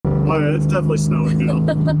Oh yeah, it's definitely snowing now.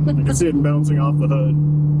 You can see it bouncing off the hood.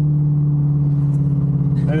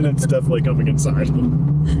 And it's definitely coming inside.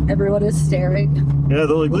 Everyone is staring. Yeah,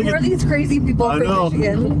 they're like, look Who are at these crazy people I from know.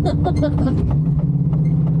 Michigan?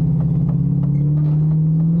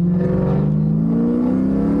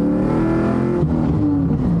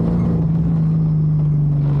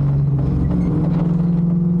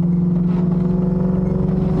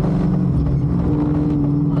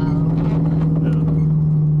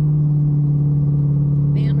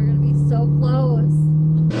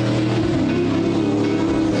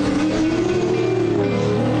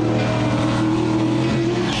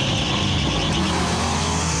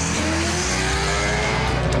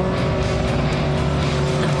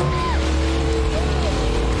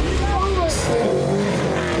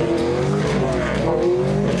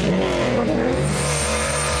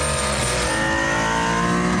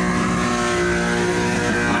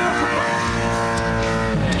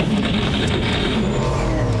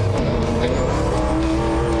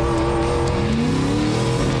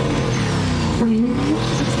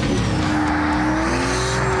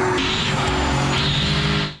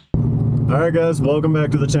 Alright guys, welcome back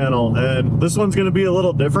to the channel, and this one's going to be a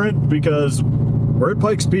little different because we're at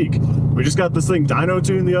Pikes Peak. We just got this thing dyno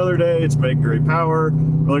tuned the other day. It's making great power.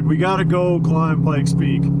 We're like, we gotta go climb Pikes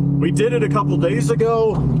Peak. We did it a couple days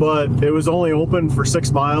ago, but it was only open for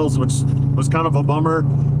 6 miles, which was kind of a bummer.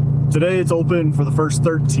 Today it's open for the first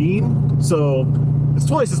 13, so it's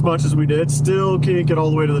twice as much as we did. Still can't get all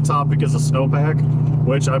the way to the top because of snowpack,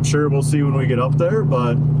 which I'm sure we'll see when we get up there,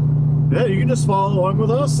 but yeah, you can just follow along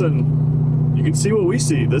with us and you can see what we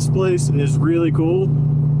see. This place is really cool.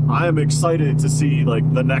 I am excited to see like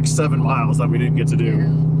the next 7 miles that we didn't get to do. Yeah.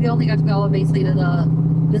 We only got to go basically to the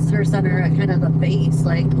visitor center at kind of the base,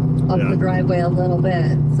 like up the driveway a little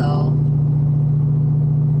bit. So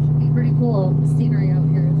should be pretty cool. The scenery out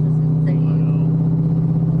here is just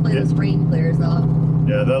insane. Hopefully this rain clears up.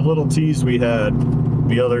 Yeah, that little tease we had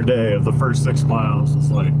the other day of the first 6 miles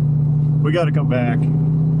is like, we got to come back.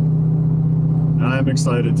 And I'm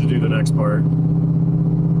excited to do the next part.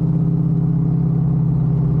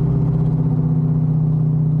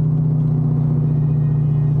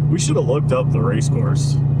 We should have looked up the race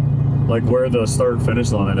course, like where the start and finish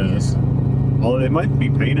line is. Well, it might be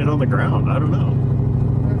painted on the ground. I don't know.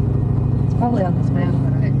 It's probably on this map,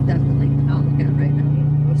 but I definitely cannot look at it right now.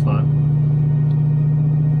 Yeah, that's fine.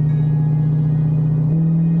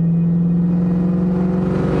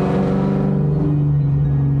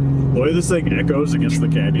 The way this thing echoes against the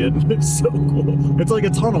canyon is so cool. It's like a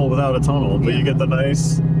tunnel without a tunnel, but you get the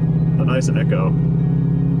nice echo.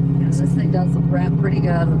 Yes, this thing does rap pretty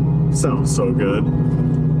good. Sounds so good.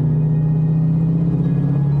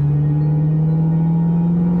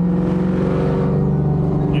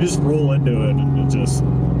 You just roll into it and it just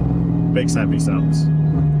makes happy sounds.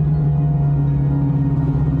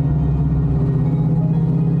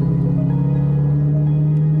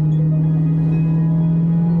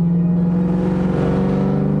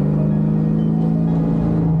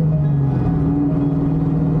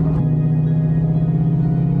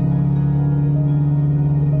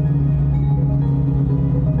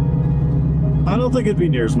 I don't think it'd be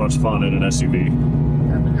near as much fun in an SUV.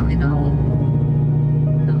 Definitely no.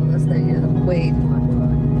 No, this thing is way too much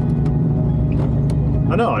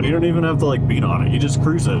fun. I know, and you don't even have to like beat on it. You just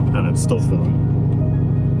cruise it and it's still fun.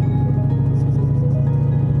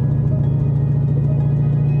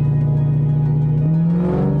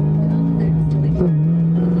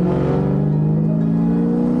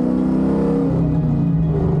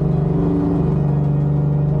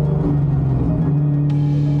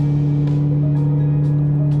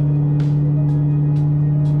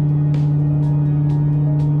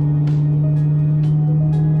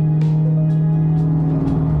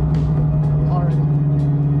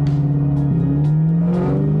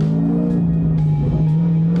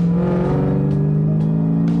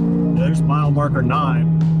 Marker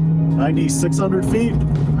 9, 9,600 feet.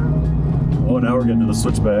 Oh, now we're getting to the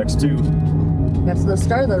switchbacks too. That's the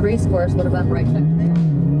start of the race course would have been right back there.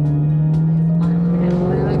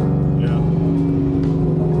 Yeah.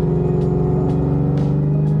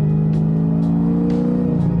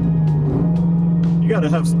 You gotta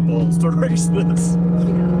have some balls to race this.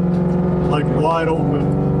 Yeah. Like wide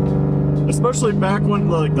open. Especially back when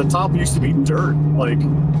like the top used to be dirt. Like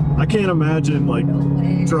I can't imagine like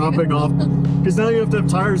dropping off, because now you have to have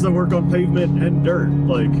tires that work on pavement and dirt.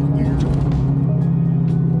 Like,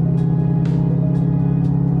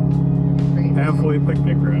 halfway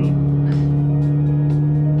picnic ground.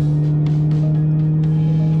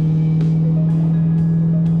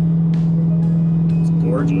 It's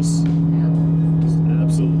gorgeous. It's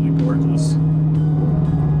absolutely gorgeous.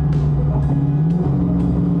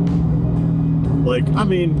 like, I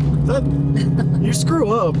mean, that you screw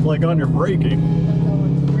up like on your braking.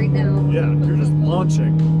 Right now. Yeah, you're just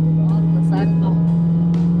launching. On the side of the mountain.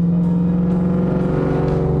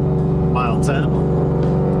 Mile 10.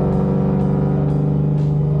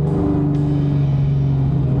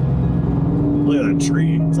 Look at that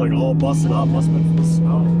tree. It's like all busted up. Must have been full of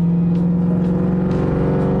snow.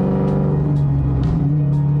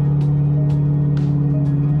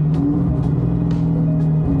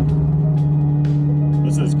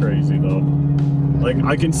 This is crazy though. Like,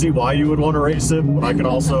 I can see why you would want to race it, but I can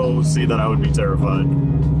also see that I would be terrified.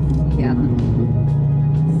 Yeah.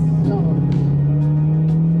 So,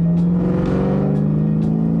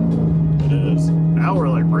 It is. Now we're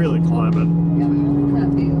like really climbing. yeah, look at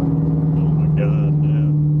that view. Oh my god, yeah.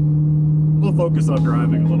 We'll focus on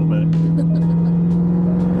driving a little bit.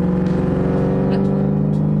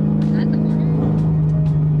 At the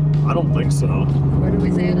corner? I don't think so. Where do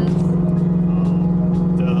we say it is?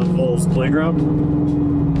 The Bulls playground.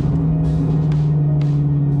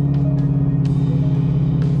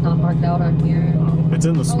 Not marked out on here. It's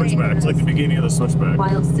in the Oh, wait, switchback. it It's like the is. beginning of the switchback.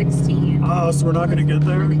 Mile 16. Oh, so we're not going to get I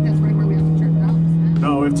there? think that's right where we have to turn around. Isn't it?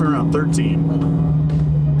 No, we have to turn around 13.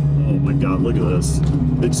 Oh my god, look at this.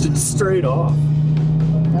 It's just straight off.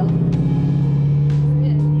 Yep.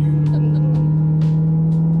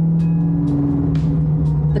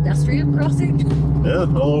 Pedestrian crossing? Yeah, a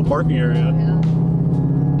little parking area. Yeah.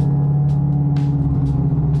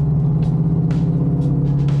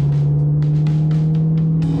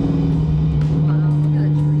 Wow, look at the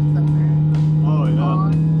trees up there. Oh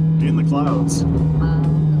yeah, in the clouds. Wow.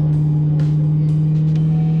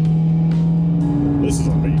 This is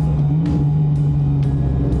amazing.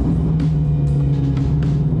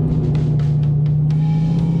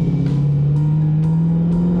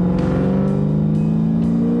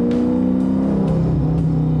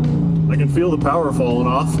 I can feel the power falling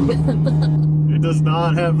off. It does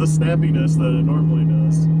not have the snappiness that it normally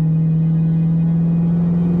does.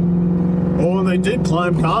 Oh, when they did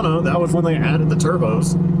climb Kana, that was when they added the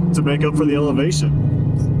turbos to make up for the elevation.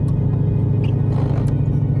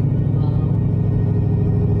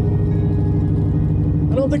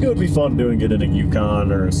 I don't think it would be fun doing it in a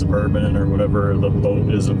Yukon or a Suburban or whatever the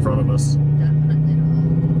boat is in front of us. Definitely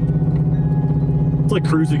not. It's like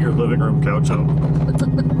cruising your living room couch home.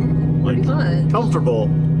 Like, Pretty much. comfortable,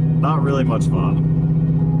 not really much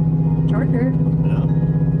fun. Charger. Yeah.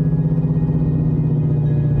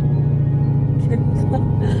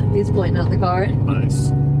 He's pointing out the car.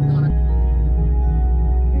 Nice.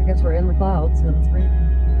 I guess we're in the clouds, so it's raining.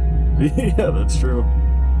 Yeah, that's true.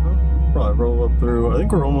 Probably roll up through. I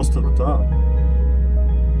think we're almost to the top.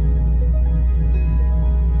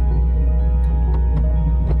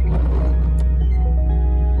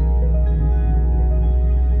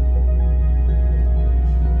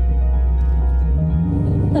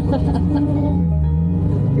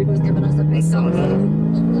 He was giving us a big saw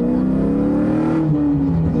thumbs that. up.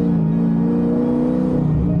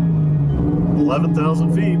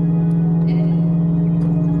 11,000 feet.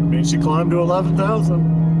 Means she climbed to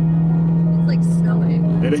 11,000. It's like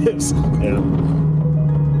snowing. It is. Yeah.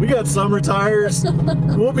 We got summer tires.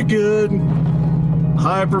 We'll be good.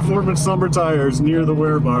 High performance summer tires near the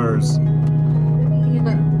wear bars. You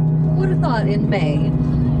know, who would have thought in May?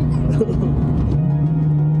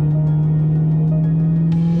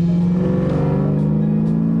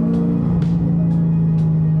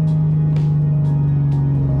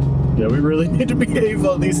 Yeah, we really need to behave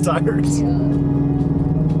on these tires. Yeah.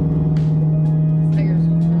 Tires.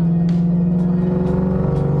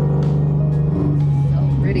 So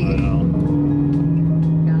pretty. Wow.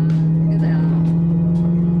 God, look at that.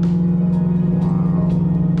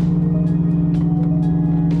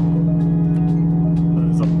 That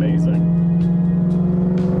is amazing.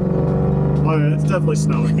 Oh yeah, it's definitely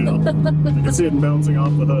snowing now. I can see it bouncing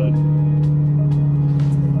off the hood.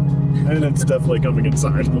 And it's definitely coming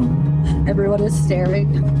inside. Everyone is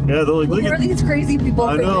staring. Yeah, they're like, Who look are at these crazy people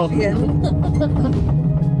I know. finishing?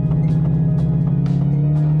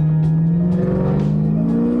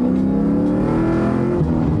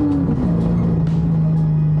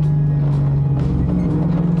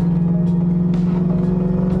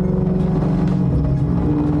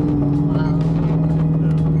 Wow.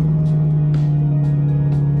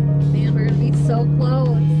 Man, we're gonna be so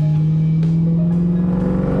close.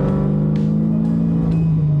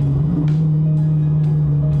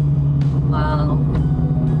 Wow.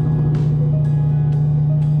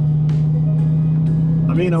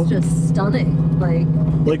 I mean, It's just stunning.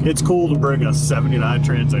 like it's cool to bring a 79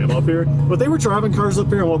 Trans Am up here, but they were driving cars up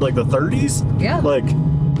here in what, like the 30s? Yeah. Like,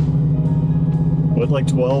 with like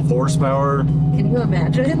 12 horsepower Can you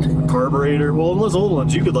imagine? carburetor. Well, in those old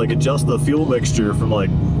ones, you could like adjust the fuel mixture from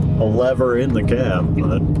like a lever in the cab,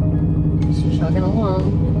 but Just chugging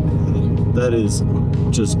along. that is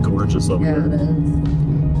just gorgeous up Yeah, here. it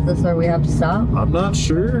is. Is this where we have to stop? I'm not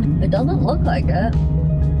sure. It doesn't look like it.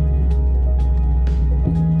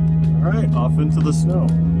 All right, off into the snow,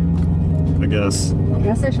 I guess. I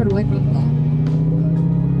guess I should wait for that.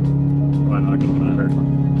 Why not gonna matter?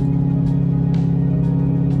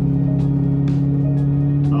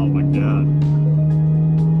 Oh my god.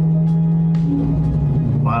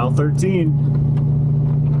 Mile 13.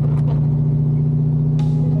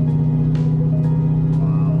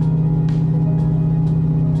 Wow.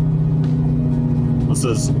 This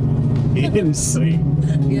is insane.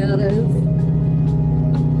 Yeah, it is.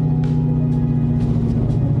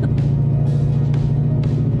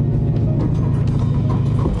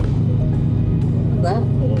 That? A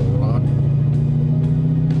little rock.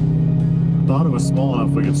 Thought it was small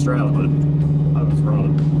enough we could straddle it. I was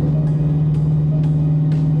wrong.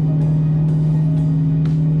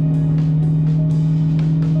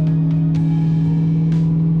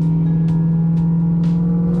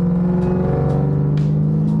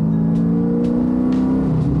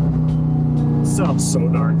 Sounds so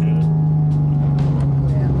darn good.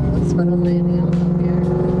 Yeah, that's what I'm leaning on up here.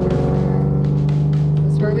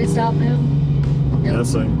 This where we stop now? Yep.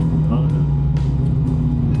 Guessing.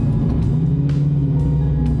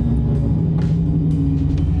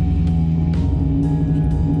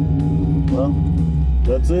 Well,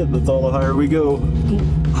 that's it. That's all the higher we go.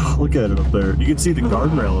 Look at it up there. You can see the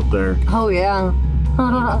guardrail up there. Oh, yeah.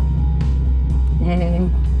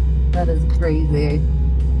 Dang. That is crazy.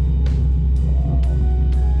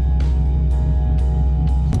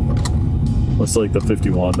 It's like the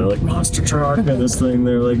 51. They're like monster truck and this thing.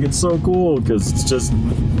 They're like, it's so cool because it's just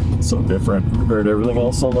so different compared to everything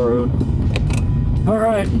else on the road. All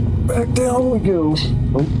right, back down we go.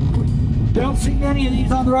 Oh. Don't see any of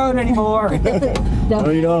these on the road anymore. No,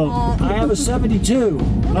 you don't. I have a 72.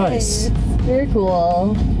 Nice. Very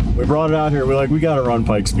cool. We brought it out here. We're like, we got to run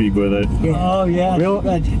Pikes Peak with it. Oh, yeah. We don't,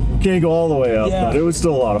 can't go all the way up, Yeah. but it was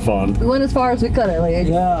still a lot of fun. We went as far as we could at least.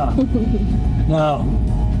 Yeah. No.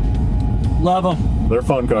 Love them. They're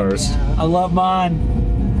fun cars. I love mine.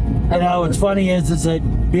 You know, what's funny is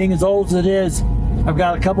that being as old as it is, I've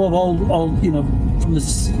got a couple of old, you know, from the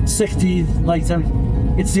 60s, late 70s.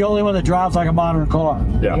 It's the only one that drives like a modern car.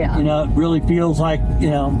 Yeah. Yeah. You know, it really feels like, you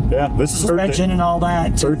know, Yeah, this is her, suspension and all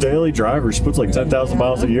that. it's her daily driver. She puts like 10,000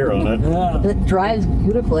 miles a year on it. Yeah. It drives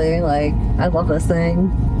beautifully. Like, I love this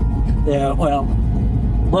thing. Yeah, well,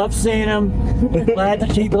 love seeing them. Glad to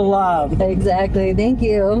keep it alive. Exactly. Thank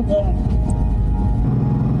you. Yeah.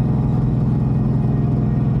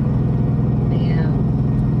 Yeah.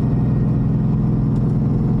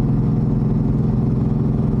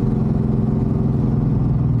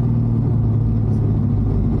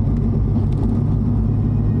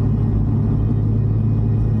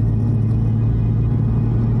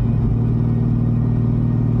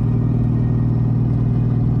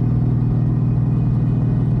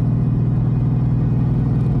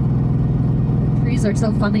 Trees are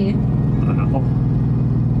so funny. I don't know.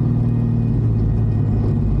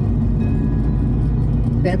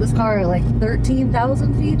 We had this car at like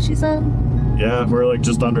 13,000 feet, she said. Yeah, we're like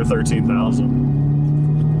just under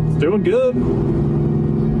 13,000. Doing good.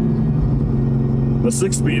 The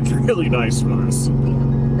 6-speed's really nice for this.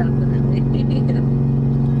 Definitely. Makes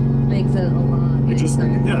it a lot It just,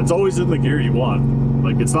 nicer. yeah, it's always in the gear you want.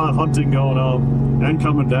 Like, it's not hunting going up and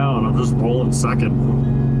coming down. I'm just rolling second.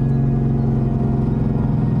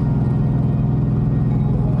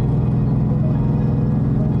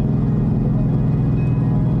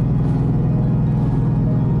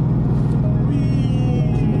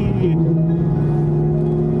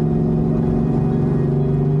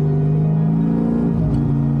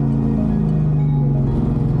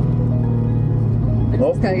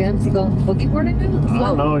 This guy again, is he going boogie boarding now? I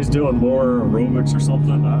don't know, he's doing more aerobics or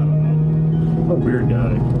something. I don't know. What a weird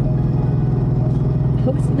guy.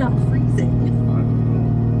 Hope it's not freezing.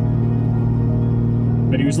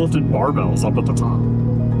 And he was lifting barbells up at the top.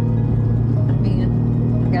 I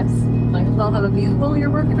mean, I guess might as well have a view while you're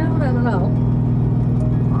working out. I don't know.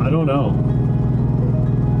 I don't know.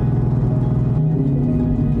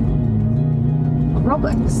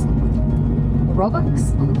 Aerobics.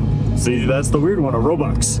 Aerobics? See, that's the weird one,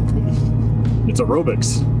 aerobics. It's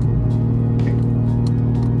aerobics.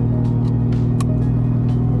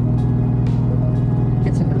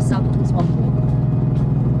 Guess I'm gonna stop at this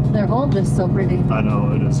one. They're all just so pretty. I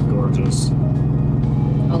know, it is gorgeous.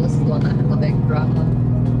 Oh, this is the one that had the big drop on.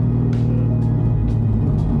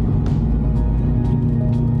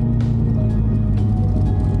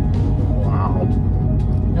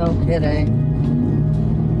 kidding.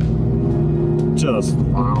 Just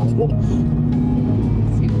wow.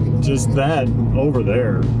 Just that over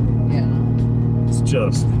there. Yeah. It's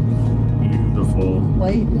just beautiful.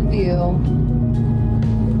 Quite the view.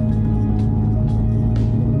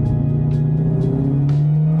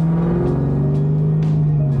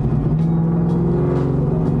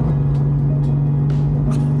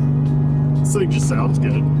 This thing just sounds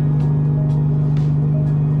good.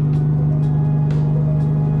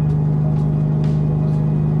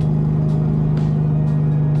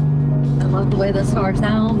 I love the way this car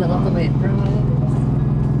sounds. I love the way it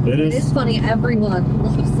drives. It It is. is funny, everyone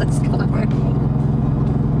loves this car.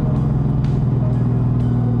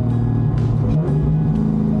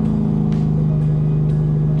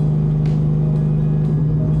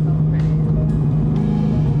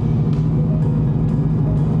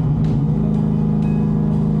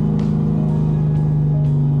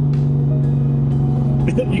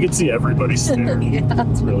 You can see everybody staring. Yeah.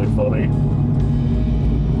 It's really funny.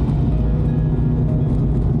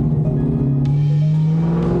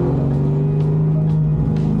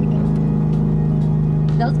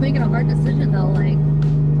 It does make it a hard decision though, like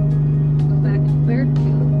go back to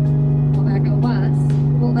Fairfield, go back out west.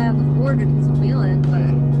 We'll have the Ford to do some wheeling, but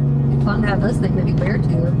it's fun to have this thing to be fair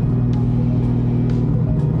to.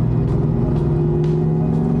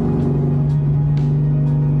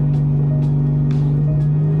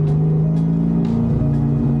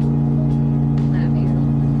 That view.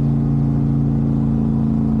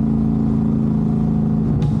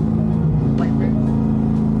 Wipers.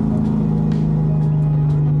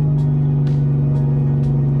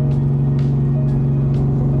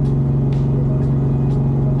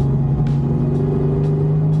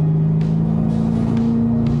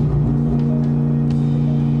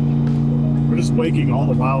 We're just waking all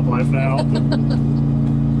the wildlife now.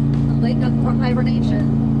 Wake up from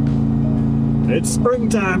hibernation. It's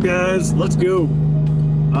springtime, guys. Let's go.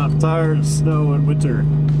 I'm tired of snow and winter.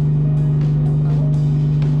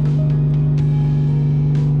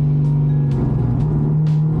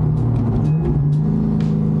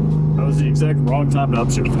 That was the exact wrong time to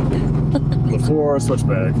upshift. Before I switch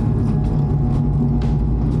back.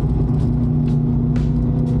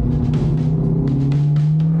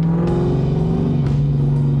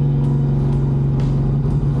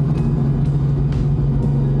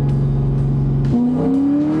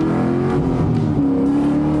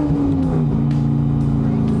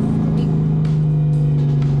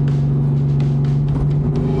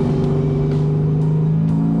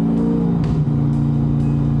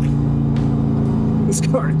 This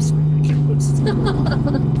car is ridiculous.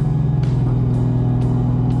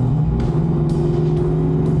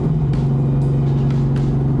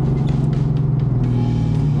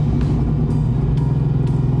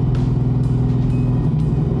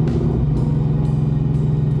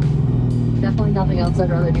 Definitely nothing else I'd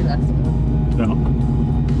rather do that stuff. No.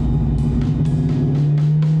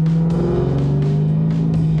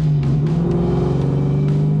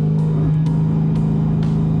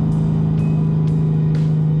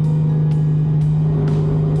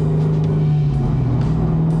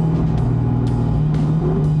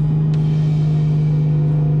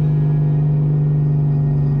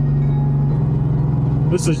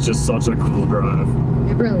 This is just such a cool drive.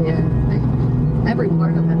 It really is. Like, every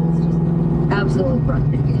part of it is just absolutely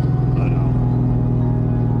breathtaking. I know.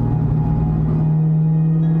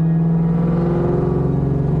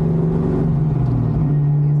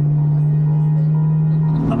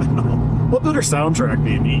 I know. What better soundtrack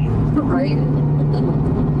do you need? Right?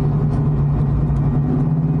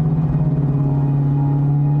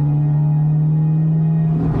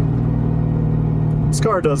 This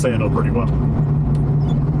car does handle pretty well.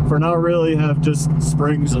 For now, really have just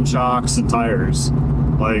springs and shocks and tires,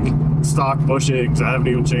 like stock bushings. I haven't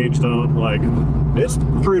even changed them. Like, it's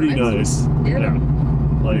pretty nice. Yeah.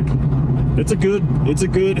 Like, it's a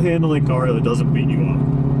good handling car that doesn't beat you up.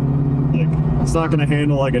 Like, it's not gonna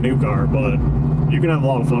handle like a new car, but you can have a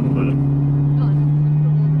lot of fun with it.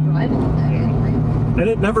 Drive all day. Yeah. Like, And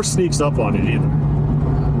it never sneaks up on you either.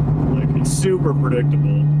 Like, it's super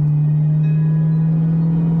predictable.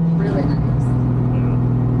 really nice. Yeah.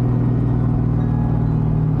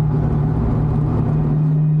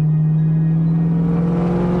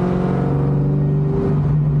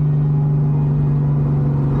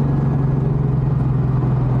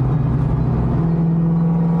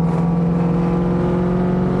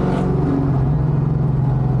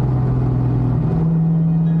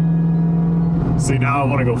 See, now I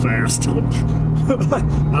want to go fast. I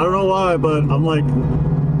don't know why, but I'm like,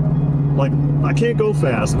 I can't go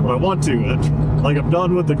fast, but I want to. Like, I'm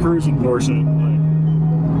done with the cruising portion.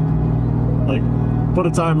 Like, put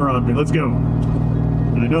a timer on me. Let's go.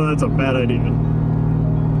 And I know that's a bad idea.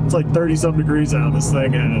 It's like 30-some degrees out. This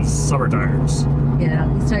thing has summer tires. Yeah,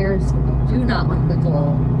 these tires do not want the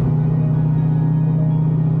cold.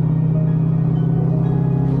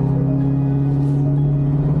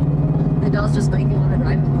 It does just make you want to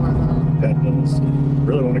drive it more, though. That does.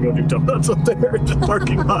 Really want to go do donuts up there in the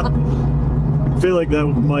parking lot. I feel like that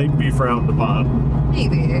might be frowned upon.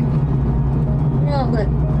 Maybe. Well, the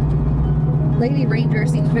Lady Ranger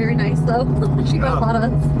seems very nice, though. She got a lot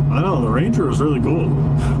of... I know, the Ranger was really cool.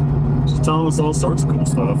 She's telling us all sorts of cool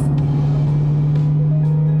stuff.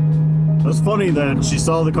 It was funny that she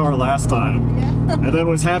saw the car last time, Yeah. and then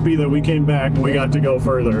was happy that we came back and we got to go I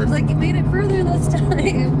further. was like, you made it further this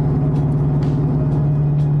time.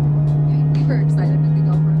 We were excited to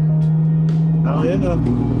go further. Oh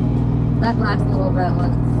yeah. That last little bit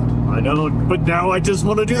was... I know, but now I just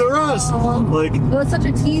want to do the rest. Like, It was such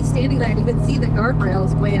a tease standing there, and you could see the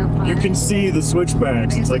guardrails way up high. you can see the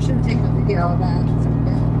switchbacks. I It's like, should have taken a video of that.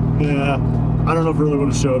 yeah, I don't know if it really would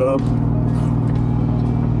have showed up.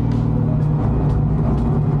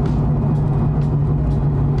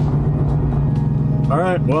 All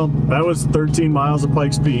right, well, that was 13 miles of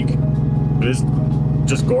Pikes Peak. It is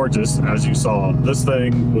just gorgeous, as you saw. This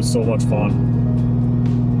thing was so much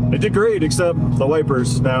fun. It did great, except the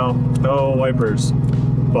wipers. Now, no wipers.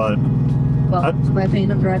 But Well, my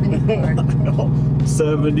pain of driving a car.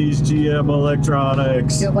 70s GM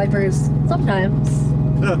electronics. Get wipers sometimes.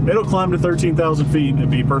 Yeah, it'll climb to 13,000 feet and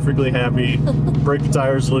be perfectly happy. Break the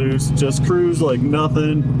tires loose, just cruise like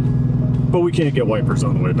nothing. But we can't get wipers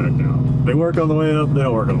on the way back down. They work on the way up, they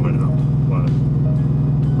don't work on the way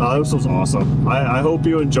down. But this was awesome. I hope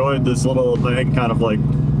you enjoyed this little thing, kind of like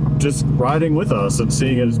just riding with us and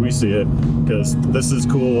seeing it as we see it, because this is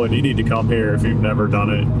cool and you need to come here if you've never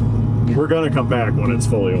done it. We're gonna come back when it's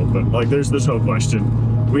fully open. Like, there's no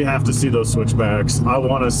question. We have to see those switchbacks. I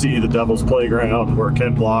want to see the Devil's Playground where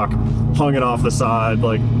Ken Block hung it off the side.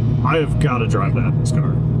 Like, I have got to drive that in this car.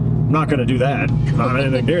 I'm not gonna do that. Not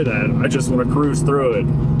anything near that. I just want to cruise through it.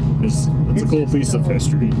 It's a cool piece of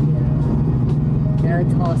history. Yeah,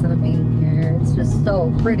 it's awesome being here. It's just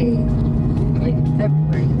so pretty. Like,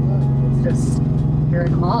 everywhere you look, it's just, you're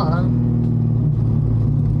in awe.